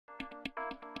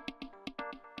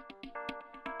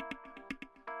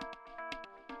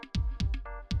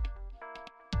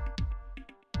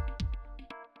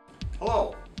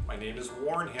Hello, my name is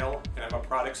Warren Hill and I'm a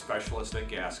product specialist at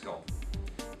Gasco.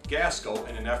 Gasco,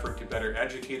 in an effort to better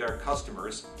educate our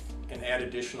customers and add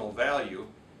additional value,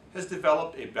 has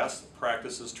developed a best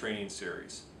practices training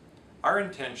series. Our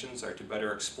intentions are to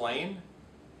better explain,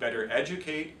 better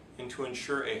educate, and to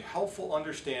ensure a helpful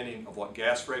understanding of what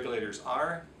gas regulators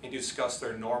are and discuss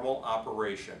their normal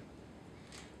operation.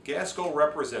 Gasco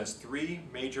represents three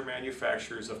major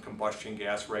manufacturers of combustion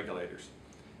gas regulators.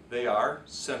 They are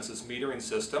Sensus Metering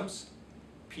Systems,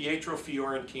 Pietro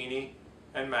Fiorentini,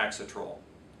 and Maxitrol.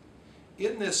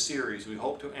 In this series, we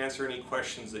hope to answer any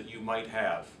questions that you might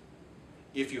have.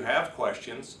 If you have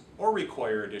questions or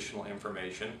require additional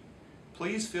information,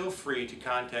 please feel free to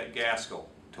contact Gasco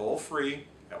toll-free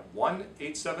at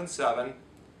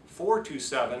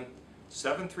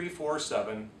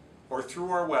 1-877-427-7347 or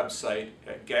through our website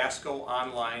at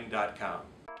gascoonline.com.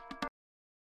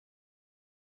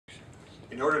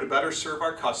 In order to better serve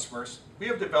our customers, we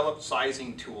have developed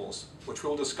sizing tools, which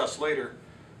we'll discuss later.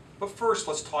 But first,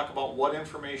 let's talk about what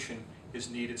information is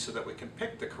needed so that we can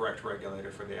pick the correct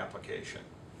regulator for the application.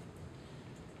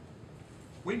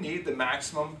 We need the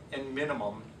maximum and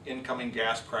minimum incoming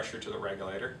gas pressure to the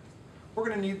regulator. We're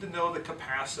going to need to know the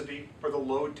capacity or the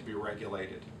load to be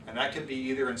regulated, and that can be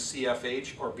either in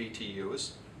CFH or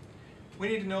BTUs. We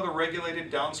need to know the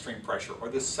regulated downstream pressure or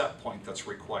the set point that's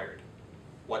required.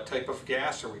 What type of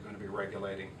gas are we going to be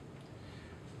regulating?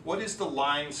 What is the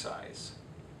line size?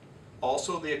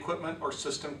 Also the equipment or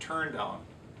system turn down.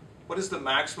 What is the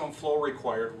maximum flow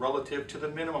required relative to the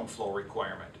minimum flow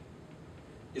requirement?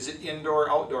 Is it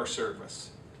indoor-outdoor service?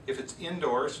 If it's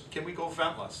indoors, can we go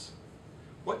ventless?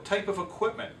 What type of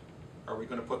equipment are we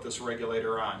going to put this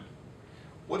regulator on?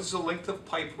 What is the length of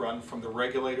pipe run from the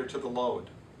regulator to the load?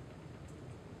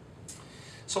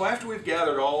 So after we've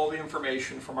gathered all the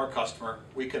information from our customer,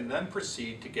 we can then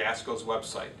proceed to Gasco's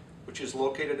website, which is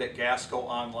located at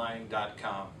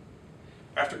gascoonline.com.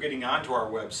 After getting onto our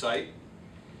website,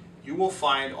 you will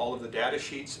find all of the data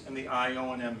sheets and the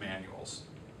I/O&M manuals,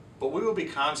 but we will be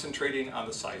concentrating on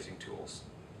the sizing tools.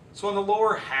 So on the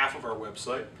lower half of our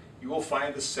website, you will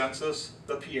find the Sensus,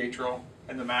 the Pietro,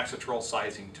 and the Maxitrol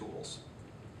sizing tools.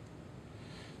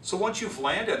 So once you've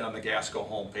landed on the Gasco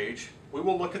homepage, we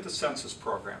will look at the Sensus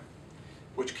program,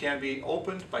 which can be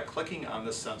opened by clicking on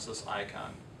the Sensus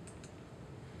icon.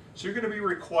 So you're going to be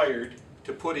required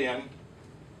to put in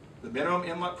the minimum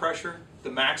inlet pressure, the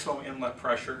maximum inlet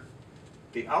pressure,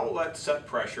 the outlet set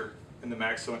pressure, and the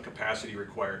maximum capacity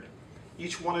required.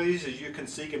 Each one of these, as you can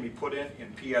see, can be put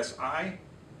in PSI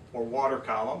or water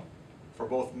column for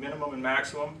both minimum and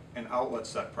maximum and outlet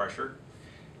set pressure.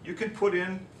 You can put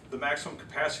in the maximum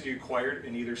capacity required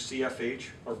in either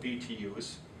CFH or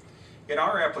BTUs. In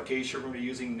our application, we're going to be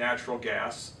using natural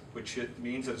gas, which it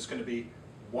means that it's going to be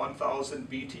 1,000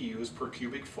 BTUs per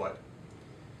cubic foot.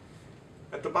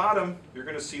 At the bottom, you're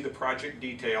going to see the project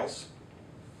details,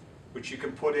 which you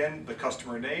can put in the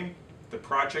customer name, the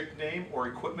project name or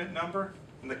equipment number,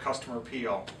 and the customer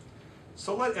PO.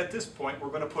 So at this point, we're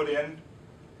going to put in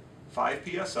 5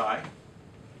 PSI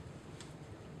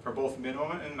for both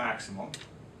minimum and maximum,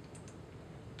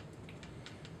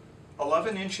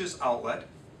 11 inches outlet,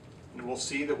 and we'll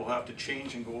see that we'll have to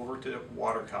change and go over to the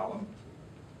water column.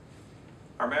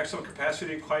 Our maximum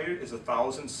capacity required is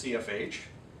 1,000 CFH,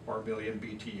 or 1 million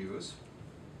BTUs.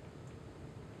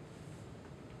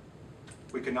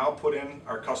 We can now put in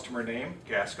our customer name,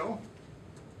 Gasco,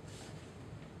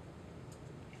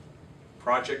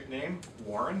 project name,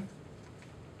 Warren.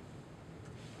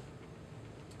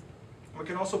 We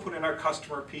can also put in our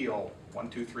customer PO,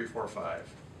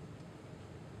 12345.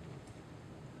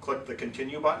 Click the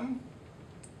Continue button.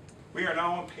 We are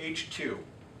now on page 2.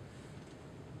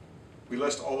 We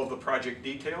list all of the project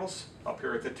details up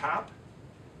here at the top.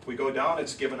 If we go down,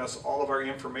 it's given us all of our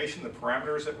information, the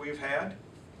parameters that we've had.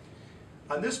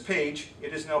 On this page,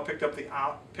 it has now picked out the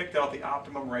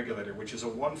optimum regulator, which is a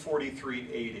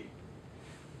 14380.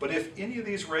 But if any of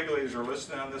these regulators are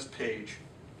listed on this page,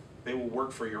 they will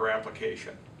work for your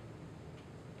application.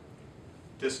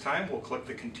 This time, we'll click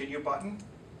the Continue button.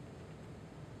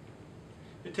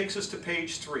 It takes us to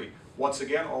page 3. Once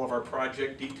again, all of our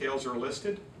project details are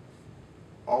listed.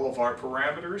 All of our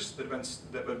parameters that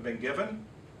have been given.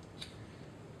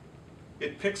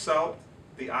 It picks out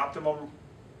the optimum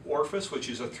orifice, which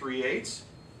is a 3/8.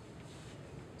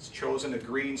 It's chosen a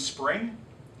green spring.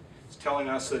 It's telling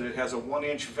us that it has a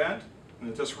 1-inch vent and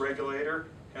that this regulator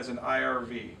has an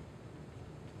IRV.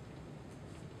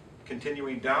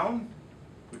 Continuing down,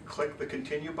 we click the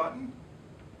Continue button.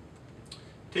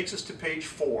 Takes us to page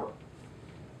 4.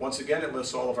 Once again, it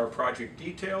lists all of our project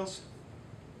details,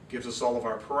 gives us all of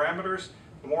our parameters,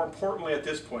 But more importantly at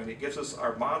this point, it gives us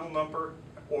our model number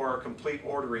or our complete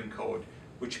ordering code,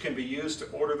 which can be used to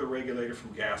order the regulator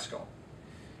from Gasco.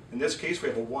 In this case, we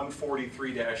have a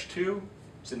 143-2.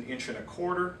 It's an 1.25 inch.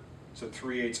 It's a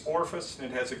 3/8 orifice,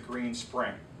 and it has a green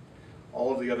spring.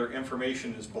 All of the other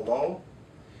information is below.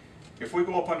 If we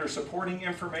go up under supporting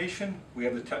information, we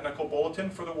have the technical bulletin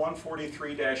for the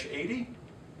 143-80.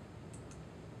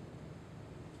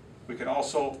 We can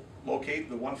also locate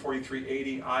the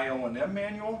 143-80 IO&M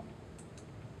manual.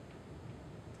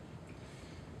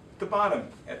 At the bottom,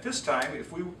 at this time,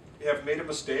 if we have made a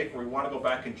mistake or we want to go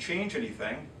back and change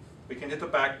anything, we can hit the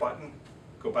back button,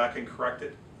 go back and correct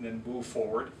it, and then move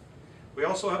forward. We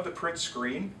also have the print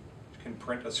screen. You can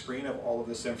print a screen of all of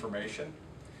this information.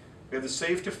 We have the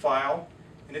save to file,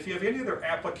 and if you have any other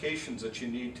applications that you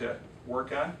need to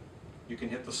work on, you can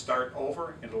hit the start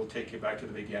over and it will take you back to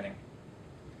the beginning.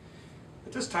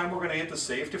 At this time, we're going to hit the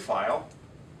save to file,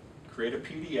 create a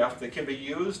PDF that can be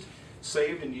used,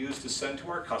 saved, and used to send to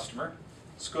our customer.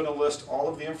 It's going to list all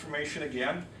of the information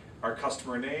again, our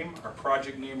customer name, our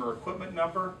project name or equipment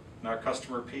number, and our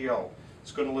customer PO.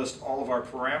 It's going to list all of our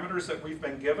parameters that we've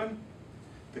been given,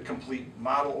 the complete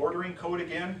model ordering code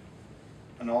again,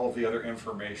 and all of the other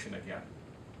information again.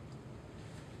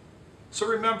 So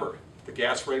remember, the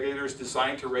gas regulator is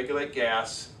designed to regulate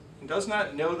gas and does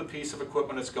not know the piece of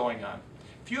equipment it's going on.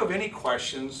 If you have any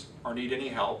questions or need any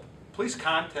help, please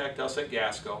contact us at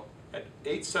Gasco at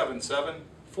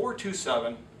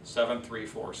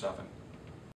 877-427-7347.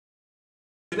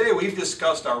 Today we've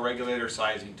discussed our regulator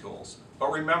sizing tools,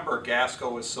 but remember,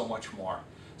 Gasco is so much more.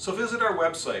 So visit our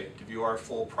website to view our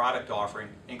full product offering,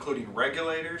 including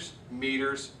regulators,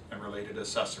 meters, and related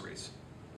accessories.